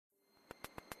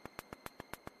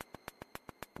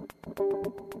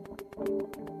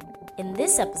In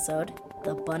this episode,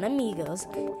 the BunnAmigos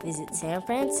visit San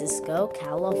Francisco,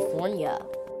 California.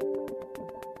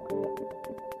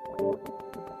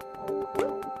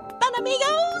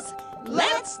 BunnAmigos,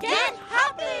 let's get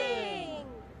hopping!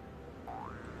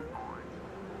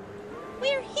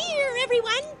 We're here,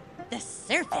 everyone. The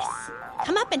surface.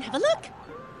 Come up and have a look.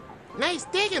 Nice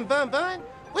digging, Bun.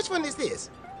 Which one is this?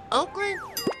 Oakland?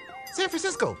 San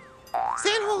Francisco?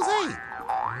 San Jose?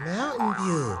 Mountain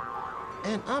View?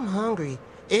 And I'm hungry.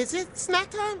 Is it snack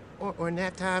time or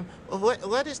nap time?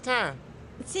 What is time?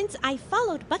 Since I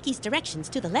followed Bucky's directions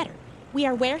to the letter, we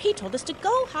are where he told us to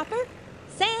go, Hopper.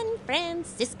 San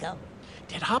Francisco.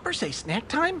 Did Hopper say snack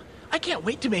time? I can't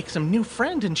wait to make some new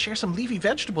friends and share some leafy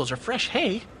vegetables or fresh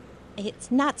hay.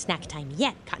 It's not snack time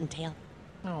yet, Cottontail.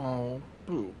 Oh,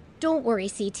 boo. Don't worry,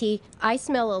 CT. I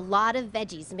smell a lot of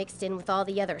veggies mixed in with all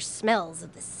the other smells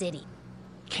of the city.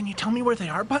 Can you tell me where they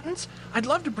are, Buttons? I'd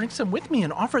love to bring some with me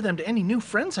and offer them to any new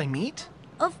friends I meet.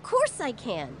 Of course I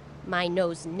can. My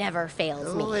nose never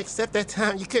fails me. Oh, except that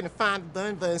time you couldn't find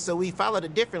Bun, so we followed a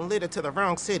different litter to the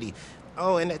wrong city.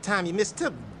 Oh, and that time you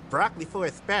mistook broccoli for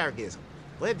asparagus.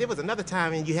 Well, there was another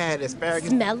time when you had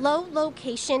asparagus. Smello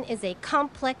location is a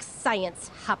complex science,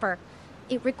 Hopper.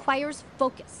 It requires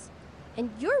focus. And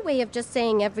your way of just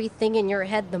saying everything in your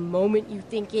head the moment you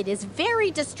think it is very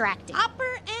distracting.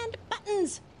 Hopper and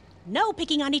Buttons. No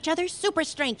picking on each other's super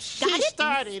strength. Got She it?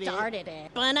 started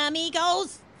it.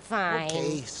 BunnAmigos. Fine.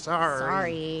 Okay, sorry.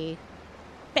 Sorry.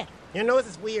 Better. Your nose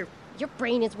is weird. Your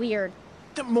brain is weird.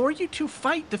 The more you two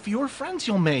fight, the fewer friends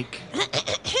you'll make.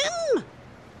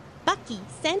 Bucky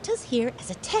sent us here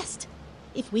as a test.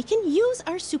 If we can use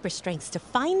our super strengths to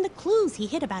find the clues he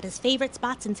hid about his favorite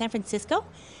spots in San Francisco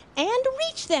and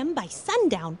reach them by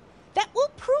sundown, that will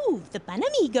prove the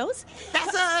BunnAmigos...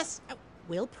 That's us!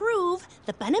 Will prove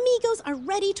the BunnAmigos are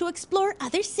ready to explore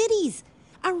other cities.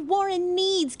 Our Warren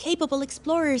needs capable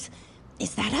explorers.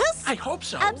 Is that us? I hope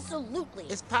so. Absolutely.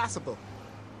 It's possible.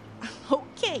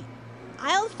 Okay.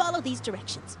 I'll follow these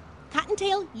directions.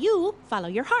 Cottontail, you follow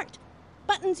your heart.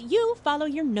 Buttons, you follow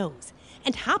your nose.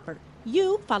 And Hopper,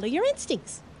 you follow your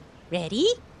instincts. Ready?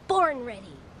 Born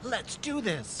ready. Let's do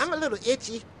this. I'm a little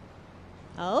itchy.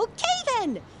 Okay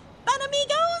then.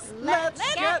 BunnAmigos, Let's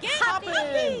get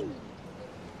hopping.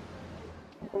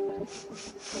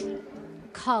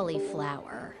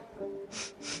 Cauliflower.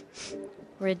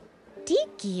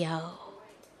 Radicchio.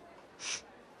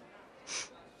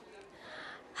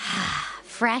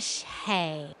 Fresh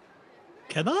hay.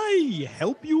 Can I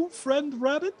help you, friend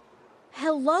rabbit?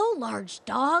 Hello, large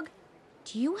dog.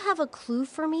 Do you have a clue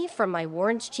for me from my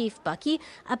Warren's Chief Bucky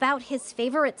about his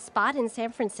favorite spot in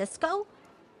San Francisco?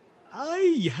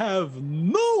 I have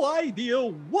no idea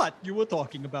what you were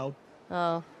talking about.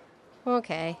 Oh,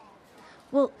 okay.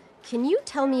 Well, can you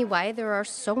tell me why there are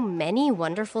so many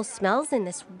wonderful smells in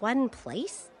this one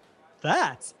place?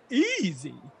 That's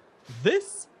easy.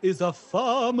 This is a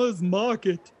farmer's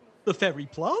market. The Ferry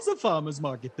Plaza Farmer's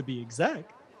Market, to be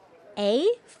exact. A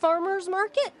farmer's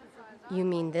market? You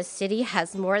mean this city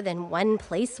has more than one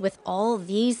place with all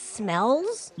these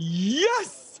smells?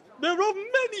 Yes! There are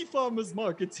many farmers'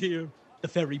 markets here. The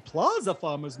Ferry Plaza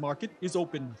Farmers Market is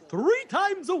open 3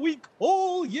 times a week,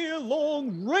 all year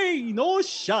long, rain or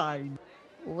shine.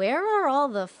 Where are all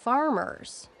the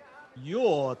farmers?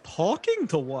 You're talking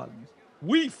to one.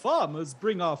 We farmers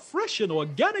bring our fresh and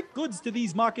organic goods to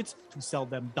these markets to sell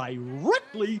them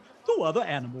directly to other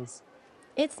animals.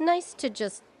 It's nice to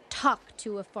just talk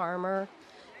to a farmer.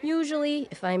 Usually,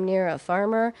 if I'm near a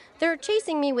farmer, they're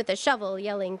chasing me with a shovel,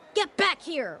 yelling, "Get back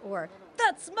here!" or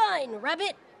 "That's mine,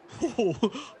 rabbit!"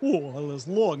 Well, as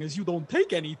long as you don't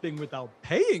take anything without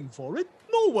paying for it,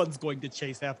 no one's going to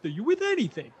chase after you with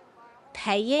anything.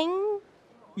 Paying?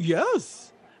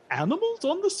 Yes, animals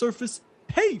on the surface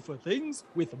pay for things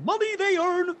with money they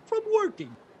earn from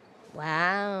working.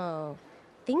 Wow.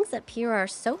 Things up here are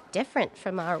so different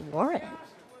from our Warren.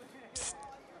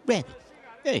 Rabbit.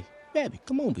 Hey, Rabbit,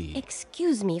 come over here.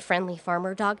 Excuse me, friendly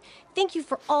farmer dog. Thank you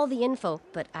for all the info,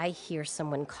 but I hear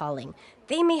someone calling.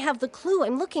 They may have the clue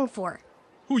I'm looking for.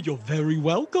 Oh, you're very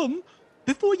welcome.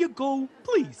 Before you go,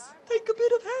 please, take a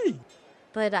bit of hay.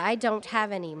 But I don't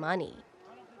have any money.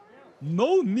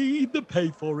 No need to pay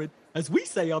for it. As we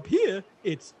say up here,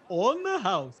 it's on the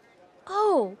house.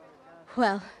 Oh,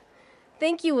 well,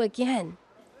 thank you again.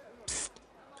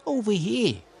 Over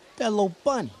here. That little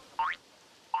bunny.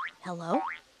 Hello?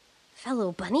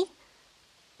 Fellow bunny?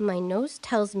 My nose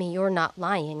tells me you're not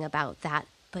lying about that,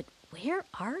 but where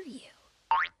are you?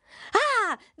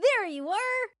 Ah, there you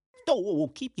are! Oh,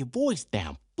 keep your voice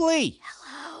down, please.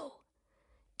 Hello.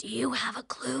 Do you have a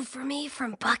clue for me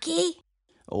from Bucky?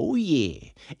 Oh, yeah.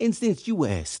 And since you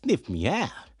sniffed me out,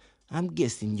 I'm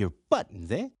guessing you're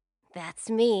Buttons, eh? That's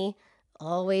me,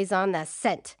 always on the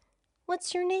scent.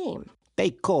 What's your name?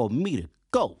 They call me the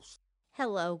Ghost.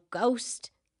 Hello, Ghost.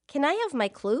 Can I have my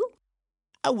clue?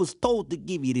 I was told to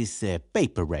give you this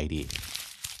paper right here.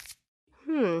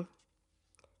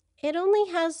 It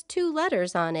only has 2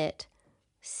 letters on it.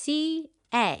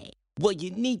 C-A. Well,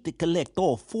 you need to collect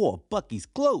all 4 of Bucky's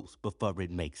clothes before it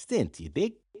makes sense, you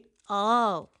dig?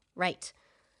 Oh, right.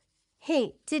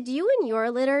 Hey, did you and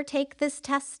your litter take this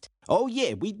test? Oh,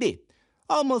 yeah, we did.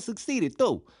 Almost succeeded,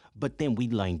 though. But then we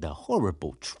learned the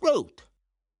horrible truth.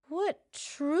 What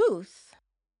truth?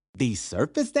 These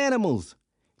surface animals,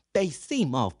 they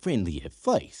seem all friendly at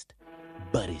first,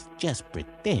 but it's just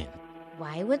pretend.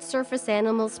 Why would surface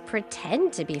animals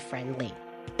pretend to be friendly?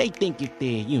 They think if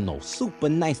they're, super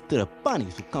nice to the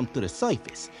bunnies who come to the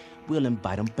surface, we'll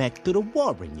invite them back to the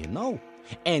warren,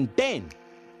 And then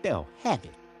they'll have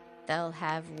it. They'll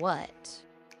have what?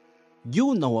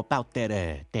 You know about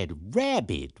that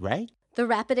rabbit, right? The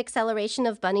rapid acceleration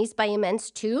of bunnies by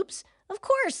immense tubes? Of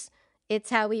course! It's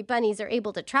how we bunnies are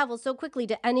able to travel so quickly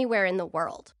to anywhere in the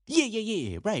world.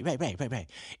 Yeah. Right.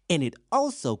 And it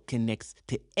also connects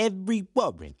to every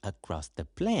warren across the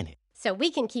planet. So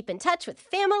we can keep in touch with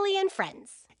family and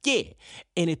friends. Yeah,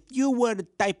 and if you were the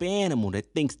type of animal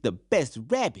that thinks the best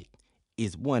rabbit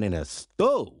is one in a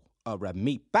stove or a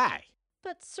meat pie.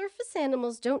 But surface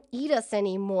animals don't eat us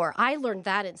anymore. I learned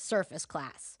that in surface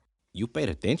class. You paid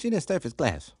attention in surface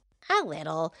class? A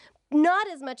little. Not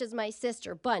as much as my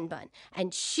sister, Bun,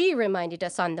 and she reminded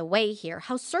us on the way here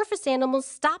how surface animals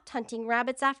stopped hunting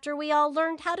rabbits after we all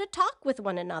learned how to talk with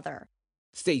one another.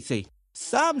 See,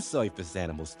 some surface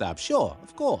animals stop, sure,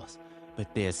 of course,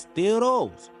 but there's still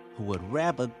those who would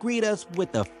rather greet us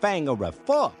with a fang or a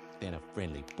fork than a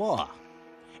friendly paw.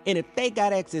 And if they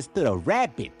got access to the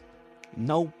rabbit,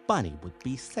 no bunny would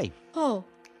be safe. Oh,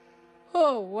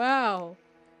 wow.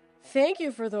 Thank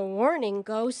you for the warning,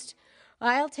 Ghost.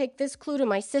 I'll take this clue to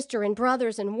my sister and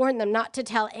brothers and warn them not to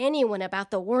tell anyone about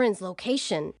the Warren's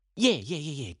location.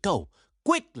 Yeah. Go.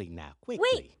 Quickly now,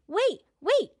 quickly. Wait.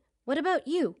 What about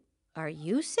you? Are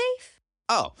you safe?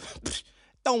 Oh,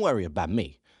 don't worry about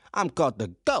me. I'm called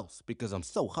the Ghost because I'm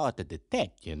so hard to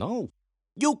detect,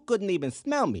 You couldn't even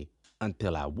smell me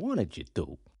until I wanted you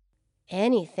to.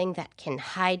 Anything that can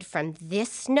hide from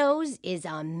this nose is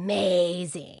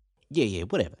amazing. Yeah,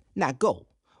 whatever. Now go.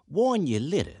 Warn your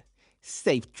litter.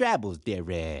 Safe travels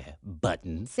there,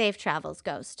 Buttons. Safe travels,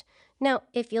 Ghost. Now,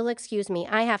 if you'll excuse me,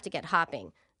 I have to get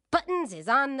hopping. Buttons is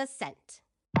on the scent.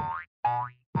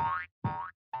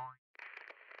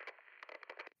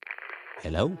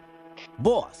 Hello?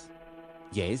 Boss?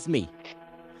 Yeah, it's me.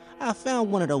 I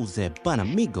found one of those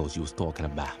BunnAmigos you was talking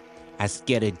about. I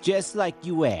scared her just like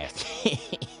you asked.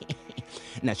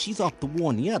 Now, she's off to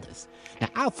warn the others. Now,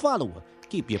 I'll follow her,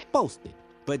 keep you posted.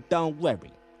 But don't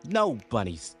worry. No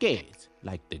bunny scares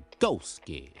like the ghost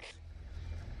scares.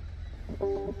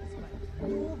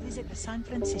 No visit to San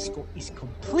Francisco is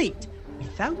complete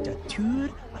without a tour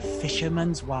of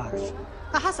Fisherman's Wharf.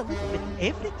 It has a little bit of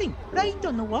everything right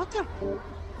on the water.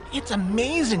 It's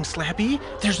amazing, Slappy.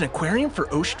 There's an aquarium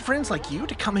for ocean friends like you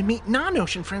to come and meet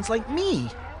non-ocean friends like me.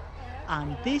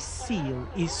 And this seal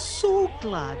is so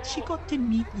glad she got to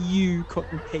meet you,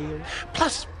 Cottontail.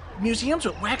 Plus, museums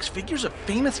with wax figures of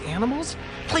famous animals,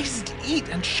 places to eat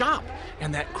and shop,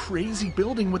 and that crazy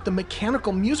building with the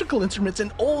mechanical musical instruments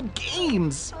and old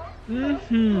games. The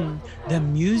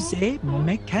Musée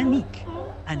Mécanique.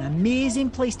 An amazing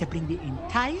place to bring the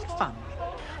entire family.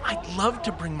 I'd love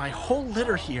to bring my whole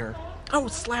litter here. Oh,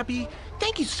 Slappy,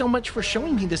 thank you so much for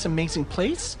showing me this amazing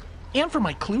place, and for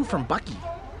my clue from Bucky.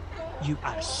 You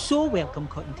are so welcome,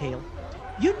 Cottontail.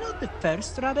 You're not the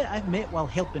first rabbit I've met while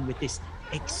helping with this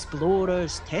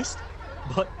explorer's test,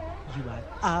 but you are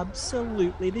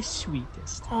absolutely the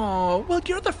sweetest. Oh, well,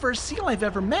 you're the first seal I've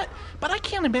ever met, but I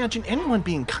can't imagine anyone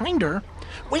being kinder.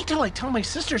 Wait till I tell my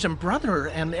sisters and brother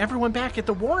and everyone back at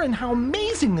the Warren how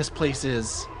amazing this place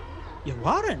is. Your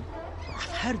Warren? I've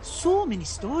heard so many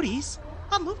stories.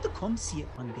 I'd love to come see it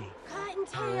one day.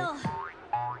 Cottontail.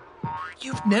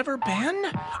 You've never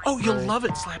been? Oh, you'll love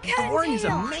it, Slappy. The Warren is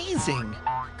amazing.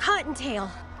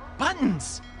 Cottontail.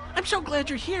 Buttons, I'm so glad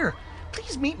you're here.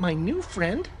 Please meet my new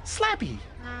friend, Slappy.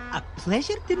 A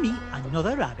pleasure to meet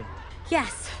another rabbit.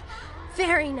 Yes,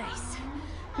 very nice.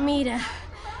 Meet a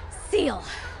seal.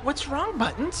 What's wrong,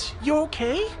 Buttons? You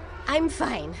okay? I'm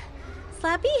fine.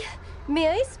 Slappy, may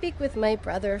I speak with my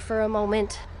brother for a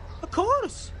moment? Of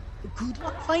course. Good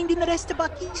luck finding the rest of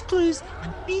Bucky's clues,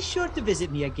 and be sure to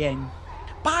visit me again.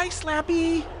 Bye,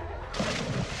 Slappy!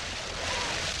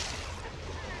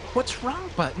 What's wrong,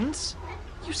 Buttons?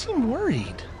 You seem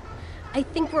worried. I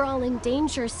think we're all in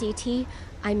danger, CT.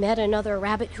 I met another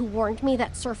rabbit who warned me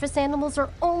that surface animals are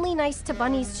only nice to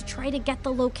bunnies to try to get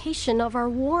the location of our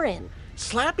warren.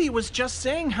 Slappy was just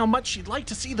saying how much she'd like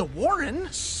to see the warren.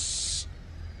 Shh.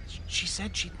 She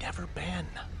said she'd never been.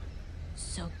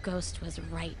 So Ghost was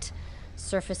right.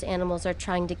 Surface animals are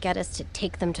trying to get us to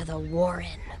take them to the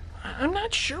warren. I'm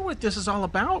not sure what this is all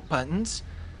about, Buttons,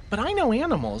 but I know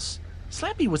animals.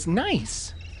 Slappy was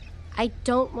nice. I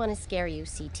don't want to scare you,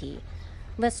 CT.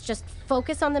 Let's just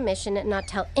focus on the mission and not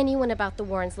tell anyone about the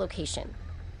warren's location.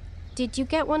 Did you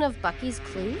get one of Bucky's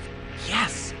clues?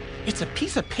 Yes, it's a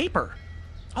piece of paper.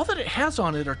 All that it has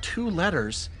on it are 2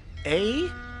 letters,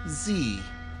 A-Z.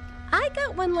 I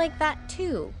got one like that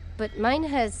too, but mine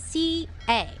has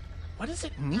C-A. What does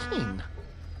it mean?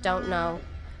 Don't know.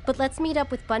 But let's meet up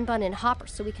with Bun Bun and Hopper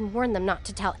so we can warn them not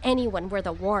to tell anyone where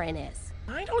the warren is.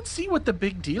 I don't see what the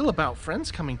big deal about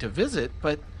friends coming to visit,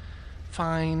 but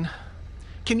fine.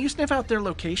 Can you sniff out their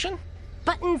location?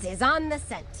 Buttons is on the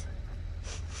scent.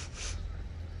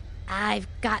 I've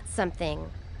got something.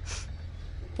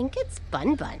 Think it's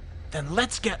Bun Bun. Then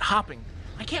let's get hopping.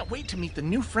 I can't wait to meet the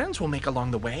new friends we'll make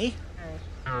along the way.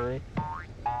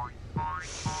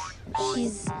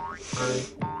 She's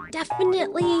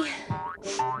definitely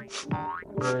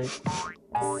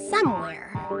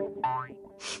somewhere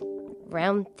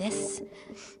around this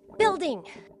building.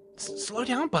 Slow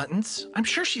down, Buttons. I'm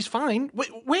sure she's fine.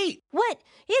 Wait. What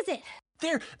is it?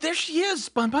 There she is,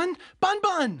 Bun Bun. Bun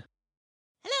Bun!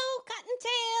 Hello,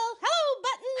 Cottontail. Hello,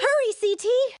 Buttons. Hurry,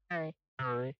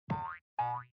 CT.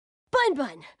 Bun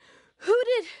Bun, who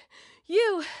did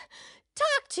you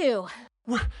talk to?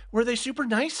 Were they super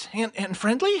nice and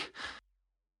friendly?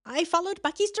 I followed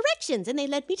Bucky's directions, and they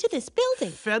led me to this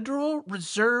building. Federal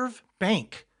Reserve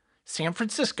Bank, San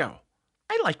Francisco.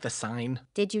 I like the sign.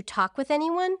 Did you talk with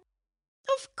anyone?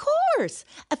 Of course.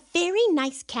 A very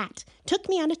nice cat took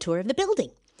me on a tour of the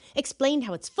building. Explained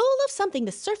how it's full of something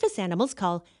the surface animals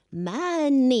call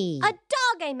money. A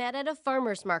dog I met at a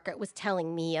farmer's market was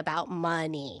telling me about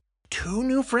money. 2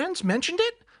 new friends mentioned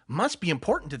it? Must be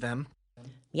important to them.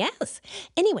 Yes.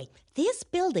 Anyway, this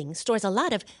building stores a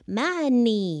lot of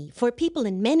money for people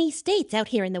in many states out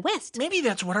here in the West. Maybe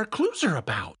that's what our clues are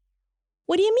about.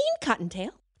 What do you mean,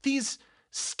 Cottontail? These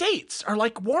states are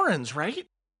like warrens, right?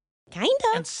 Kinda.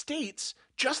 And states,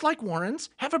 just like warrens,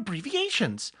 have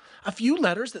abbreviations. A few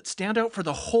letters that stand out for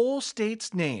the whole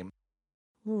state's name.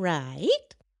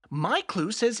 Right. My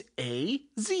clue says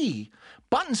A-Z.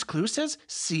 Button's clue says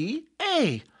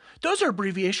C-A. Those are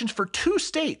abbreviations for 2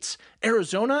 states,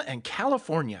 Arizona and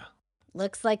California.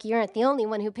 Looks like you aren't the only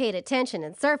one who paid attention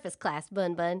in surface class,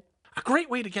 Bun Bun. A great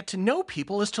way to get to know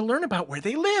people is to learn about where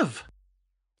they live.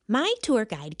 My tour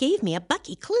guide gave me a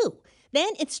Bucky clue,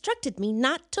 then instructed me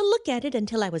not to look at it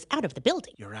until I was out of the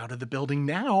building. You're out of the building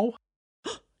now.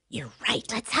 You're right.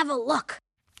 Let's have a look.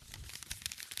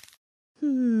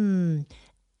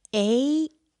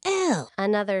 A-L.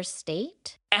 Another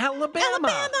state?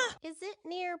 Alabama. Is it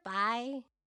nearby?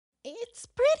 It's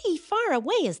pretty far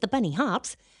away as the bunny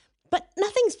hops, but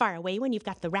nothing's far away when you've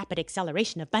got the rapid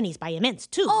acceleration of bunnies by immense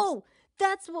tubes. Oh,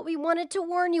 that's what we wanted to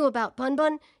warn you about, Bun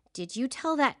Bun. Did you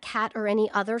tell that cat or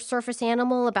any other surface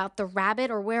animal about the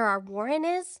rabbit or where our warren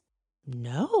is?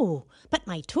 No, but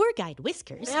my tour guide,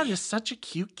 Whiskers... That is such a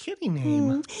cute kitty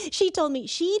name. She told me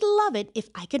she'd love it if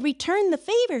I could return the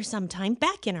favor sometime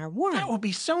back in our warren. That would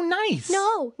be so nice.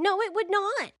 No, it would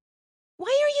not.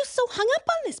 Why are you so hung up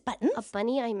on this, Buttons? A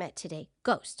bunny I met today,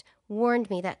 Ghost,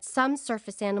 warned me that some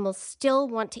surface animals still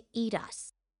want to eat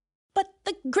us. But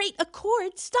the Great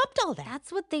Accord stopped all that.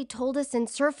 That's what they told us in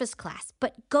surface class,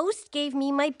 but Ghost gave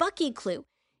me my Bucky clue.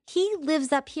 He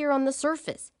lives up here on the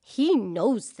surface. He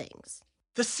knows things.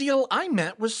 The seal I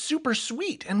met was super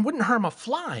sweet and wouldn't harm a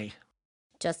fly.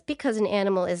 Just because an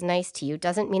animal is nice to you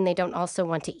doesn't mean they don't also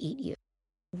want to eat you.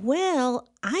 Well,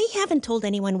 I haven't told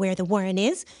anyone where the warren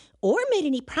is or made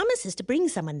any promises to bring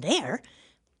someone there.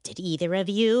 Did either of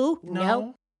you?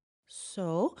 No.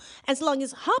 So, as long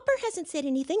as Hopper hasn't said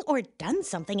anything or done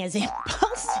something as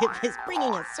impulsive as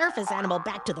bringing a surface animal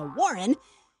back to the warren,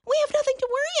 we have nothing to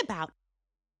worry about.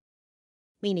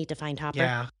 We need to find Hopper.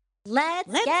 Yeah.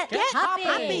 Let's get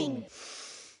hopping.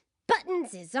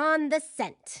 Buttons is on the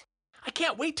scent. I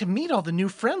can't wait to meet all the new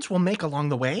friends we'll make along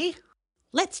the way.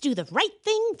 Let's do the right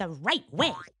thing the right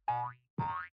way.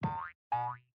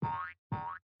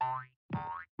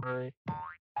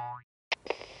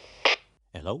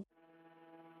 Hello?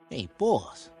 Hey,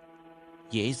 boss.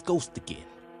 Yeah, it's Ghost again.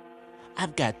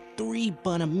 I've got 3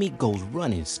 BunnAmigos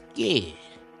running scared.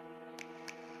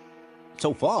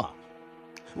 So far.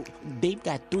 They've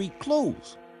got 3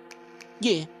 clues.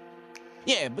 Yeah,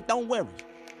 but don't worry.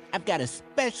 I've got a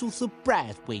special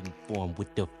surprise waiting for them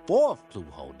with the 4th clue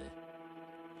holder.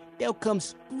 They'll come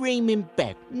screaming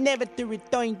back, never to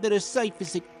return to the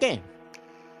surface again.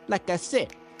 Like I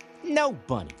said, no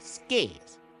bunny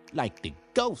scares like the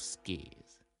ghost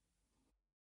scares.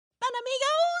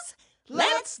 BunnAmigos,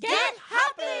 let's get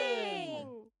hopping!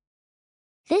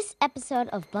 This episode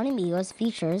of BunnAmigos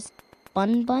features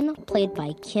Bun Bun, played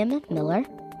by Kim Miller,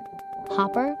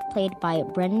 Hopper, played by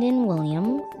Brendan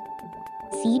Williams,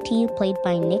 CT, played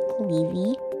by Nick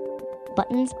Levy,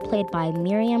 Buttons, played by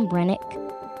Miriam Brennick,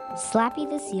 Slappy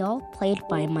the Seal, played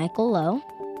by Michael Lowe,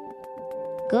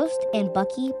 Ghost and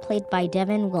Bucky, played by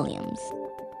Devin Williams.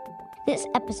 This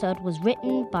episode was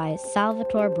written by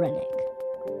Salvatore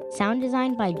Brennick, sound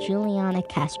designed by Juliana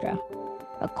Castro,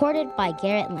 recorded by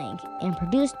Garrett Lang, and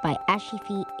produced by Ashy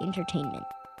Feet Entertainment.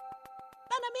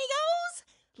 BunnAmigos,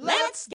 let's